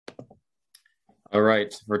All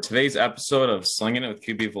right. For today's episode of Slinging It with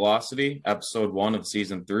QB Velocity, episode one of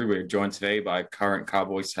season three, we're joined today by current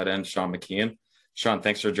Cowboys head end Sean McKeon. Sean,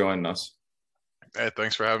 thanks for joining us. Hey,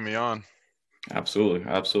 thanks for having me on. Absolutely.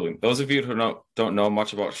 Absolutely. Those of you who don't know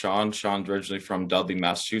much about Sean's originally from Dudley,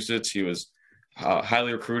 Massachusetts. He was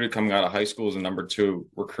highly recruited coming out of high school as a number two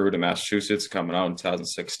recruit in Massachusetts coming out in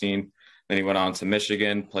 2016. Then he went on to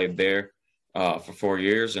Michigan, played there for 4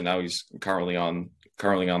 years, and now he's currently on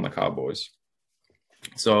the Cowboys.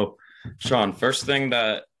 So, Sean, first thing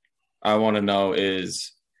that I want to know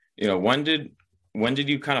is, when did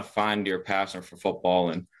you kind of find your passion for football,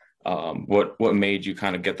 and what made you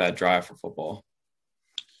kind of get that drive for football?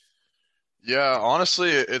 Yeah, honestly,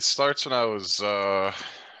 it starts when I was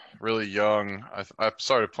really young. I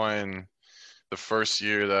started playing the first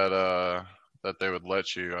year that they would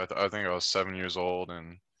let you. I think I was 7 years old,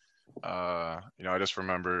 and I just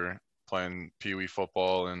remember playing Pee Wee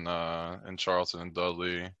football in Charleston and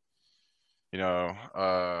Dudley.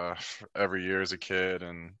 Every year as a kid,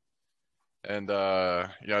 and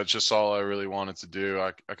it's just all I really wanted to do.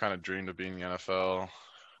 I kind of dreamed of being in the NFL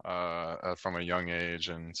from a young age,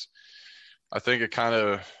 and I think it kind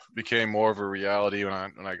of became more of a reality when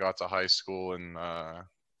I got to high school and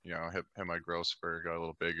hit my growth spurt, got a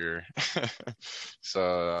little bigger.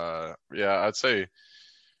 So yeah, I'd say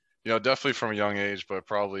definitely from a young age, but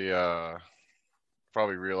probably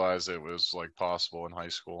realized it was like possible in high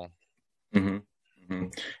school. hmm hmm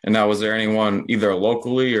And now, was there anyone either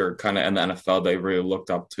locally or kind of in the NFL that you really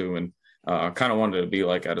looked up to and kind of wanted to be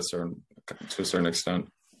like to a certain extent?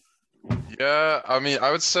 Yeah, I mean,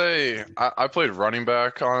 I would say I played running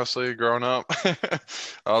back, honestly, growing up. I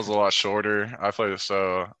was a lot shorter. I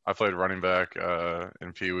played running back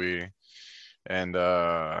in Pee Wee, and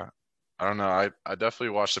I don't know. I definitely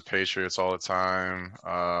watched the Patriots all the time.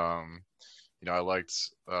 I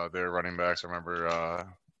liked their running backs. I remember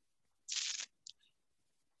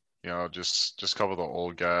just a couple of the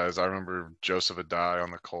old guys. I remember Joseph Adai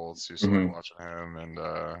on the Colts. Used to like hmm watching him, and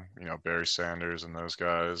Barry Sanders and those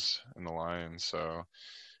guys in the Lions. So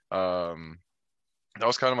um, that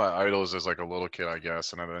was kind of my idols as like a little kid, I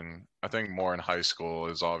guess. And then I think more in high school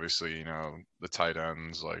is obviously the tight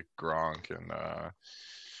ends like Gronk and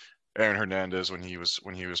Aaron Hernandez when he was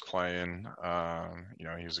playing.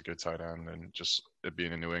 He was a good tight end, and just it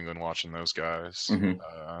being in New England, watching those guys, hmm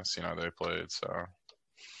seeing how they played. So.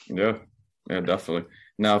 Yeah, yeah, definitely.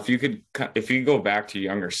 Now, if you go back to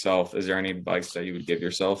your younger self, is there any advice that you would give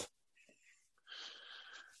yourself?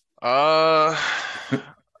 Uh,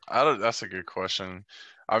 I don't. That's a good question.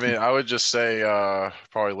 I mean, I would just say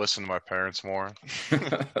probably listen to my parents more,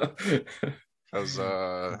 because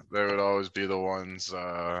they would always be the ones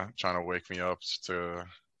trying to wake me up to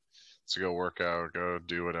go work out, go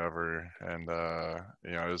do whatever, and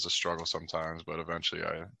it was a struggle sometimes, but eventually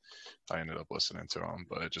I ended up listening to them,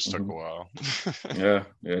 but it just took a Mhm. while. Yeah,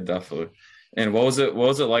 yeah, definitely. And what was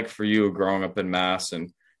it like for you growing up in Mass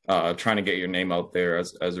and trying to get your name out there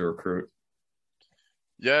as a recruit?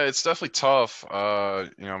 Yeah, it's definitely tough.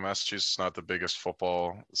 Massachusetts is not the biggest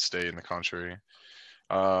football state in the country.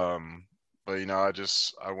 Um, but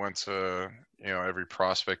I went to every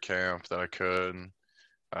prospect camp that I could.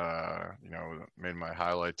 Made my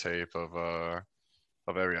highlight tape of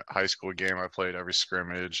every high school game I played, every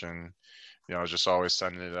scrimmage, and I was just always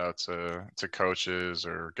sending it out to coaches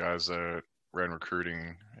or guys that ran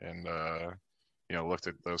recruiting and looked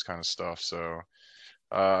at those kind of stuff. So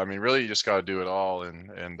I mean, really, you just got to do it all and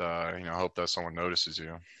hope that someone notices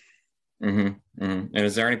you. And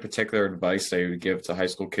is there any particular advice that you would give to high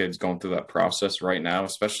school kids going through that process right now,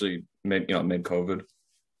 especially mid COVID?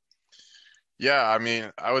 Yeah, I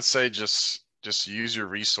mean, I would say just use your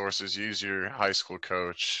resources, use your high school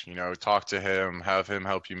coach, talk to him, have him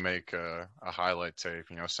help you make a highlight tape,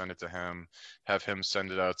 send it to him, have him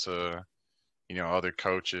send it out to, other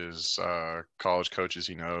coaches, college coaches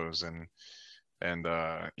he knows, and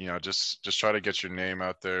just try to get your name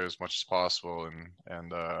out there as much as possible,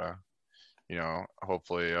 and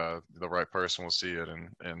hopefully the right person will see it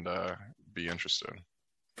and be interested.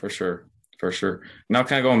 For sure. For sure. Now,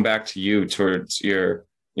 kind of going back to you towards you're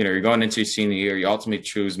going into your senior year. You ultimately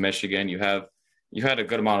choose Michigan. You had a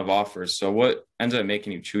good amount of offers. So, what ended up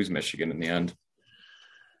making you choose Michigan in the end?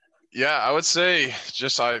 Yeah, I would say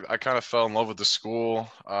just I kind of fell in love with the school.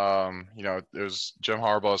 It was Jim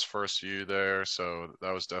Harbaugh's first year there, so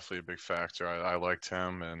that was definitely a big factor. I liked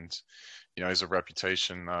him, and he's a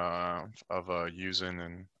reputation of using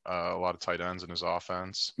and a lot of tight ends in his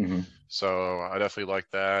offense. hmm So I definitely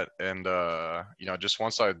liked that, and just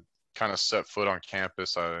once I kind of set foot on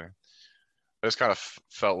campus, I just kind of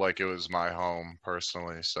felt like it was my home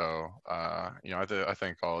personally. So, I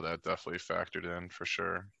think all of that definitely factored in for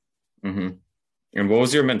sure. Hmm. And what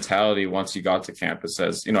was your mentality once you got to campus?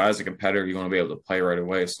 As you know, as a competitor, you want to be able to play right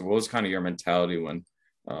away. So, what was kind of your mentality when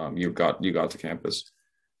you got to campus?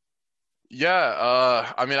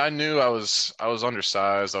 Yeah, I mean, I knew I was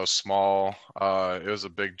undersized. I was small. It was a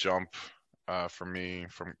big jump for me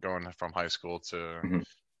from going from high school Hmm.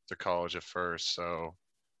 to college at first. So,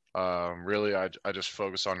 really, I just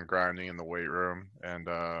focused on grinding in the weight room and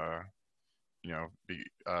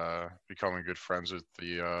becoming good friends with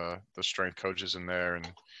the strength coaches in there, and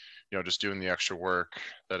just doing the extra work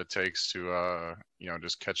that it takes to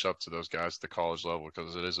just catch up to those guys at the college level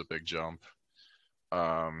because it is a big jump.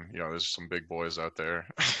 There's some big boys out there.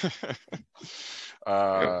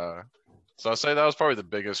 Yep. uh, so I'll say that was probably the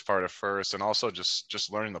biggest part at first, and also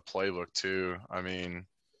just learning the playbook too. I mean,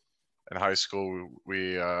 in high school,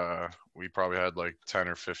 we probably had like 10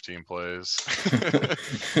 or 15 plays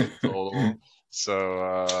total.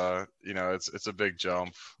 So it's a big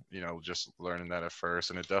jump. Just learning that at first,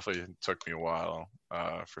 and it definitely took me a while,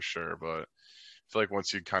 for sure. But I feel like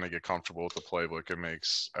once you kind of get comfortable with the playbook, it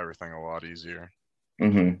makes everything a lot easier.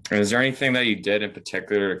 Hmm. And is there anything that you did in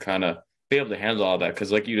particular to kind of be able to handle all that?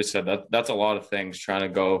 Because, like you just said, that's a lot of things. Trying to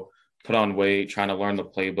go put on weight, trying to learn the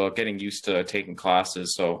playbook, getting used to taking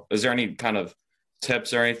classes. So, is there any kind of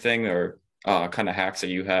tips or anything, or kind of hacks that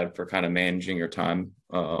you had for kind of managing your time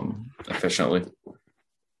efficiently?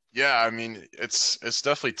 Yeah, I mean, it's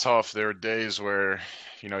definitely tough. There are days where,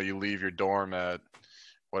 you leave your dorm at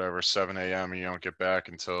whatever 7 a.m. and you don't get back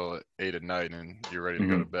until 8 at night and you're ready to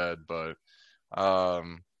go to Hmm. bed. But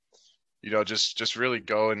um, just really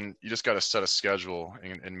go, and you just got to set a schedule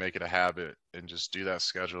and make it a habit and just do that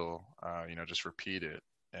schedule. Just repeat it.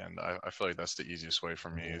 And I feel like that's the easiest way for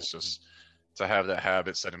me is just to have that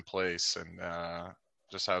habit set in place and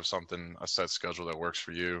just have a set schedule that works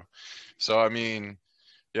for you. So, I mean,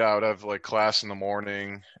 yeah, I would have like class in the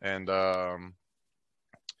morning, and I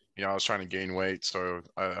was trying to gain weight, so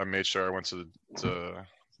I made sure I went to the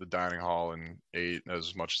dining hall and ate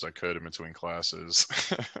as much as I could in between classes.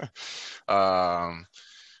 um,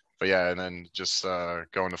 but yeah, and then just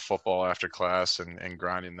going to football after class and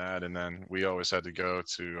grinding that, and then we always had to go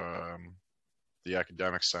to the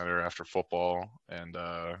academic center after football and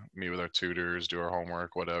meet with our tutors, do our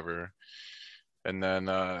homework, whatever, and then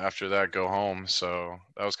after that go home. So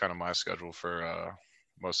that was kind of my schedule for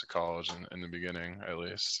most of college in the beginning, at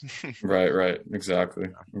least. Right, right, exactly,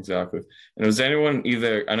 exactly. And was anyone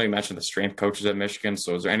either? I know you mentioned the strength coaches at Michigan.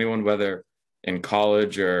 So, is there anyone, whether in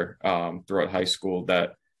college or throughout high school,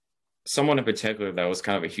 that someone in particular that was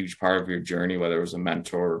kind of a huge part of your journey, whether it was a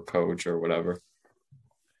mentor or coach or whatever?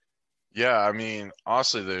 Yeah, I mean,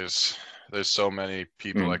 honestly, there's so many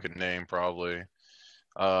people I Mm, could name probably.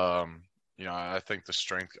 Um, I think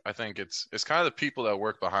I think it's kind of the people that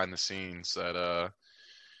work behind the scenes that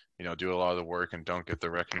do a lot of the work and don't get the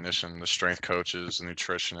recognition. The strength coaches, the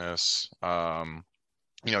nutritionists,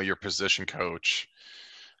 your position coach.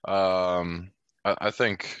 Um, I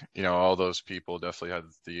think all those people definitely had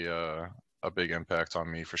the a big impact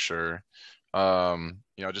on me for sure.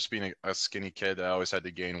 Just being a skinny kid, I always had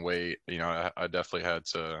to gain weight. I definitely had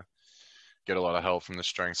to get a lot of help from the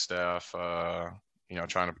strength staff.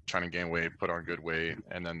 Trying to gain weight, put on good weight,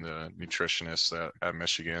 and then the nutritionists at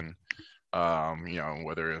Michigan.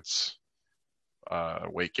 Whether it's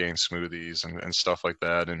weight gain smoothies and stuff like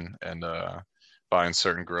that, and buying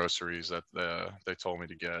certain groceries that they told me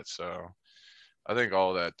to get. So I think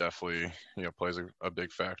all that definitely plays a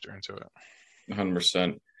big factor into it.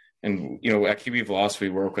 100%. And at QB Velocity,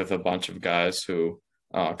 we work with a bunch of guys who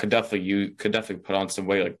could definitely put on some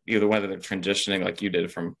weight, like either whether they're transitioning like you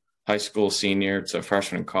did from high school senior to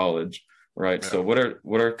freshman in college, right? So Yeah.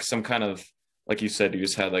 what are some kind of, like you said, you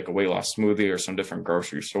just had like a weight loss smoothie or some different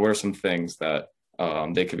groceries. So what are some things that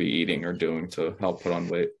they could be eating or doing to help put on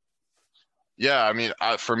weight? Yeah, I mean,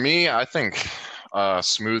 for me, I think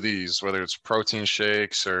smoothies, whether it's protein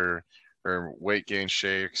shakes or weight gain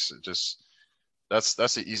shakes, just that's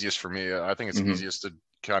the easiest for me. I think it's Hmm. easiest to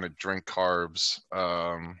kind of drink carbs.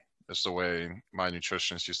 Is the way my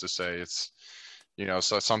nutritionist used to say.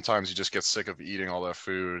 So sometimes you just get sick of eating all that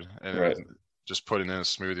food, and Right. just putting in a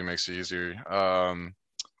smoothie makes it easier.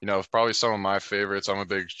 Probably some of my favorites. I'm a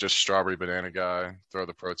big just strawberry banana guy. Throw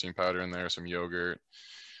the protein powder in there, some yogurt.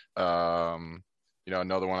 Um,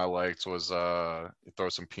 Another one I liked was you throw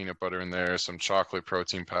some peanut butter in there, some chocolate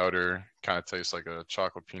protein powder. Kind of tastes like a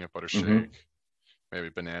chocolate peanut butter Hmm. shake. Maybe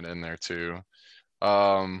banana in there too.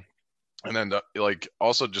 Um, And then like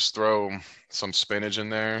also just throw some spinach in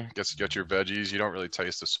there. Get your veggies. You don't really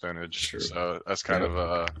taste the spinach, Sure. so that's kind Yeah.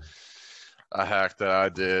 of a hack that I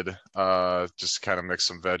did. Just kind of mix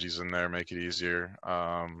some veggies in there, make it easier.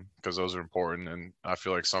 Because those are important. And I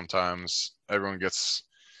feel like sometimes everyone gets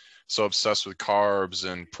so obsessed with carbs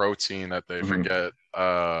and protein that they Hmm. forget.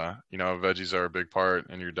 Veggies are a big part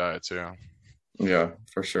in your diet too. Yeah,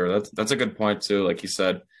 for sure. That's a good point too. Like you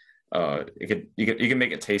said, you can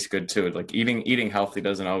make it taste good too. Like eating healthy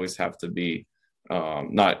doesn't always have to be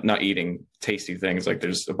not eating tasty things. Like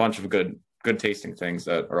there's a bunch of good tasting things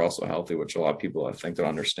that are also healthy, which a lot of people I think don't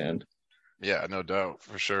understand. Yeah, no doubt,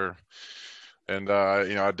 for sure. And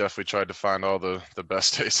I definitely tried to find all the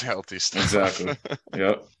best tasting healthy stuff. Exactly.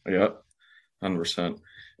 Yep. Yep. 100%.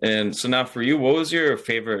 And so now for you, what was your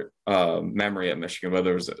favorite memory at Michigan,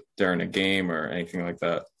 whether it was during a game or anything like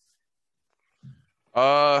that?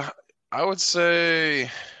 uh, I would say,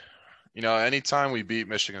 anytime we beat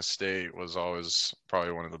Michigan State was always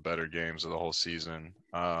probably one of the better games of the whole season.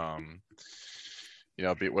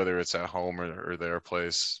 Whether it's at home or their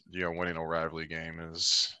place, winning a rivalry game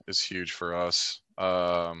is huge for us.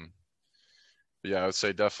 Yeah, I would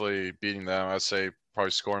say definitely beating them. I'd say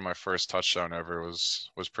probably scoring my first touchdown ever was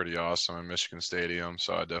pretty awesome in Michigan Stadium.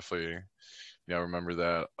 So I definitely, remember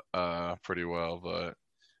that pretty well.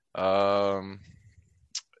 But um,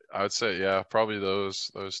 I would say, yeah, probably those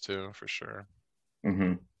two for sure.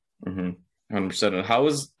 Mm-hmm. Mm-hmm. 100%. And how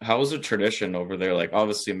was the tradition over there? Like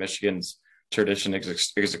obviously Michigan's tradition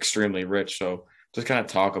is extremely rich. So just kind of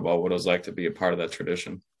talk about what it was like to be a part of that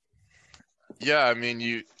tradition. Yeah, I mean,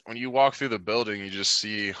 you when you walk through the building, you just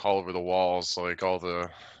see all over the walls like all the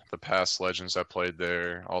past legends that played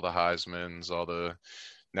there, all the Heisman's, all the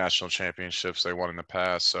national championships they won in the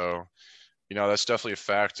past. So, that's definitely a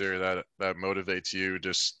factor that motivates you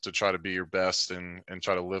just to try to be your best and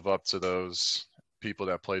try to live up to those people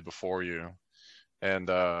that played before you. And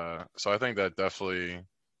so I think that definitely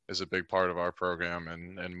is a big part of our program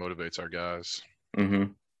and motivates our guys.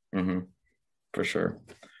 Mm-hmm. Mm-hmm. For sure.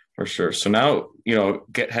 For sure. So now,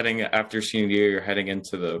 get heading after senior year, you're heading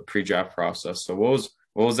into the pre-draft process. So what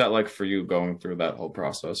was that like for you going through that whole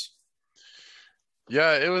process?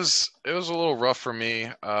 Yeah, it was a little rough for me.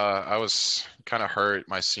 I was kind of hurt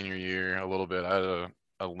my senior year a little bit. I had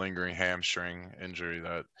a lingering hamstring injury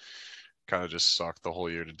that kind of just sucked the whole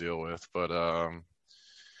year to deal with. But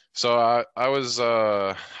so I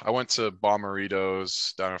went to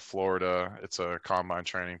Bomberitos down in Florida. It's a combine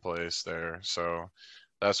training place there. So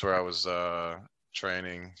that's where I was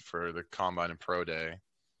training for the combine and pro day.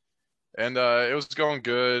 And it was going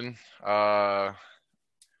good.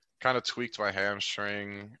 Kind of tweaked my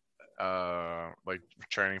hamstring, like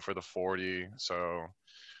training for the 40. So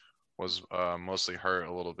was mostly hurt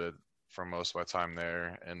a little bit for most of my time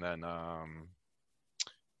there. And then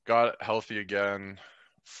got healthy again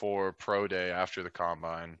for pro day after the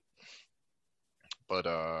combine. But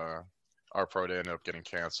our pro day ended up getting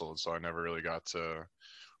canceled. So I never really got to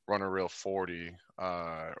run a real 40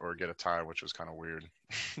 or get a time, which was kind of weird.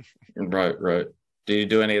 Right, right. Do you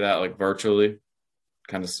do any of that like virtually?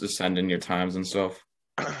 Kind of just send in your times and stuff?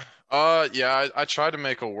 Yeah, I tried to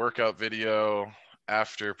make a workout video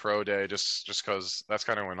after pro day just because that's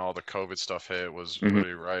kind of when all the COVID stuff hit was Hmm.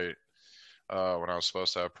 really right when I was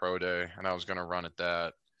supposed to have pro day and I was gonna run at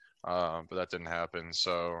that, but that didn't happen.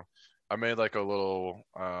 So I made like a little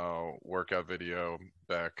workout video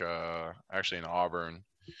back actually in Auburn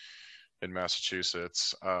in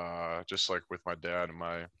Massachusetts, just like with my dad and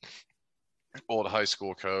my old high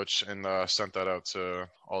school coach, and sent that out to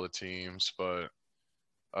all the teams, but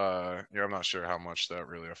yeah, I'm not sure how much that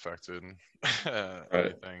really affected Right.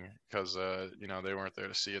 anything because they weren't there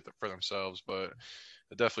to see it for themselves, but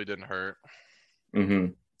it definitely didn't hurt. Hmm.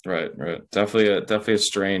 Right, right. Definitely a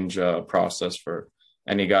strange process for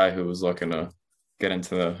any guy who was looking to get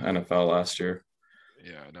into the NFL last year.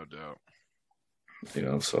 Yeah, no doubt.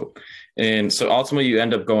 So ultimately you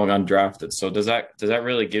end up going undrafted. So does that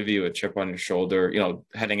really give you a chip on your shoulder,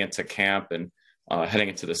 heading into camp and heading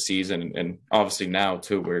into the season and obviously now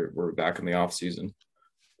too, we're back in the off season.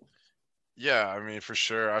 Yeah, I mean for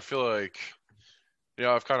sure. I feel like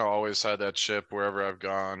I've kind of always had that chip wherever I've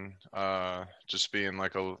gone. Just being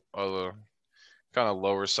like a kind of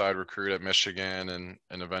lower side recruit at Michigan and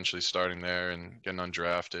eventually starting there and getting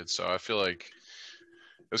undrafted. So I feel like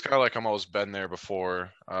it was kind of like I'm always been there before.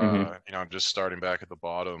 Hmm. Just starting back at the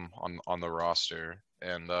bottom on the roster.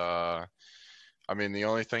 And I mean, the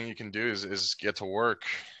only thing you can do is get to work,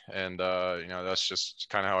 and that's just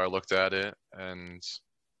kind of how I looked at it. And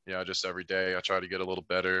just every day I try to get a little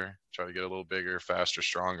better, try to get a little bigger, faster,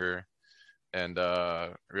 stronger. and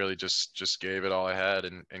really just gave it all I had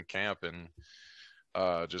in camp, and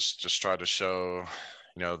just tried to show,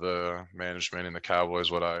 the management and the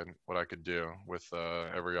Cowboys what I could do with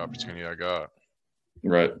every opportunity I got.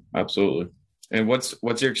 Right. Absolutely. And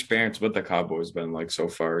what's your experience with the Cowboys been like so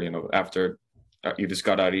far? After you just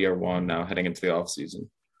got out of year one, now heading into the off season.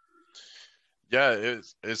 Yeah,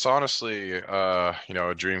 it's honestly a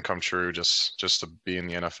dream come true just to be in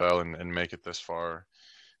the NFL and make it this far.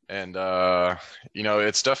 And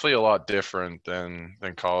it's definitely a lot different than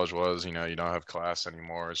college was. You don't have class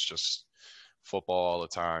anymore. It's just football all the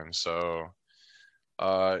time. So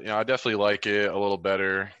I definitely like it a little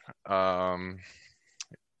better.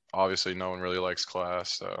 Obviously no one really likes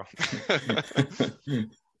class, so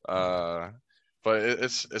uh but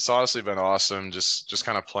it's honestly been awesome just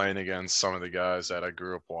kind of playing against some of the guys that I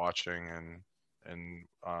grew up watching and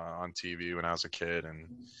on TV when I was a kid, and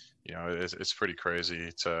it's pretty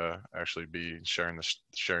crazy to actually be sharing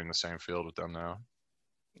the same field with them now.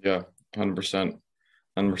 Yeah, 100%.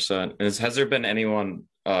 100%. Has there been anyone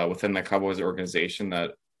within the Cowboys organization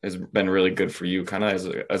that has been really good for you, kind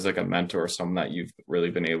of as like a mentor or someone that you've really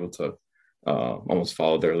been able to almost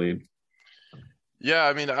follow their lead? Yeah,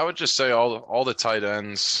 I mean, I would just say all the tight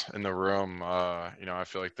ends in the room. I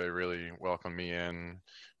feel like they really welcomed me in.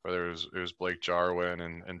 Whether it was Blake Jarwin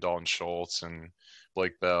and Dalton Schultz and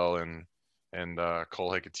Blake Bell and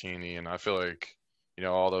Cole Hicatini, and I feel like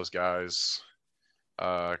all those guys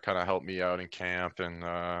kind of helped me out in camp and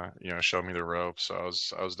showed me the ropes. So I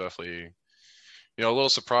was definitely a little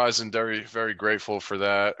surprised and very very grateful for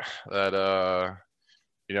that. That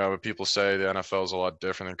people say the NFL is a lot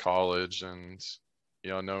different than college, and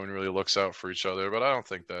no one really looks out for each other, but I don't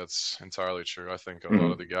think that's entirely true. I think a lot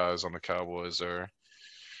of Mhm. the guys on the Cowboys are,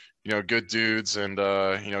 good dudes and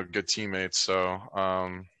good teammates. So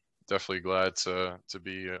definitely glad to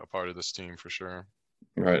be a part of this team for sure.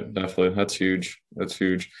 Right, definitely. That's huge. That's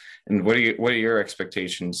huge. And what are your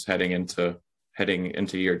expectations heading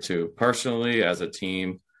into year two, personally as a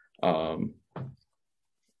team? Um,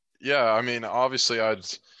 Yeah, I mean, obviously, I'd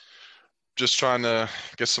just trying to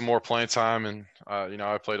get some more playing time, and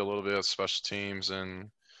I played a little bit of special teams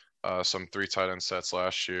and some three tight end sets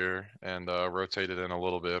last year, and rotated in a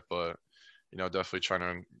little bit, but definitely trying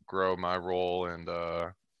to grow my role, and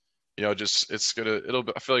just I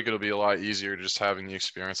feel like it'll be a lot easier just having the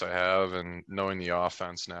experience I have and knowing the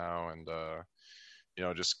offense now, and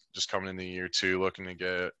just coming in the year two, looking to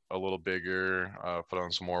get a little bigger, put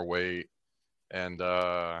on some more weight, and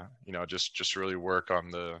just really work on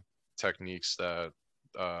the techniques that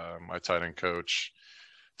my tight end coach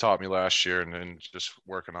taught me last year, and just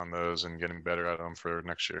working on those and getting better at them for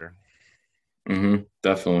next year.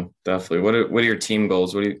 definitely, definitely. What are your team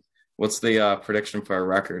goals? What's the prediction for a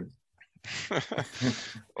record?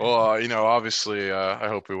 Well, obviously, I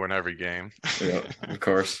hope we win every game. Yeah, of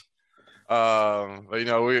course. But we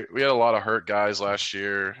had a lot of hurt guys last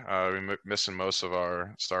year. We missing most of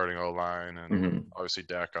our starting O line, and Hmm. obviously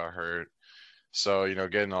Dak got hurt. So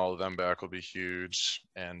getting all of them back will be huge,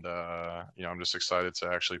 and I'm just excited to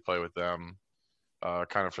actually play with them,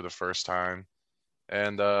 kind of for the first time.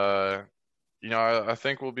 And I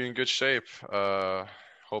think we'll be in good shape.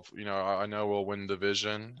 Hope I know we'll win the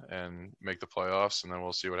division and make the playoffs, and then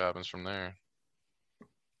we'll see what happens from there.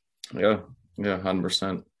 Yeah, yeah,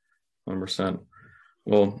 100%, 100%.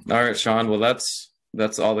 Well, all right, Sean. Well,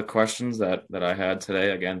 that's all the questions that I had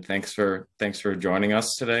today. Again, thanks for joining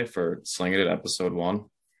us today for Slinging It episode 1.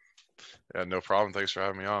 Yeah, no problem. Thanks for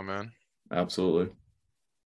having me on, man. Absolutely.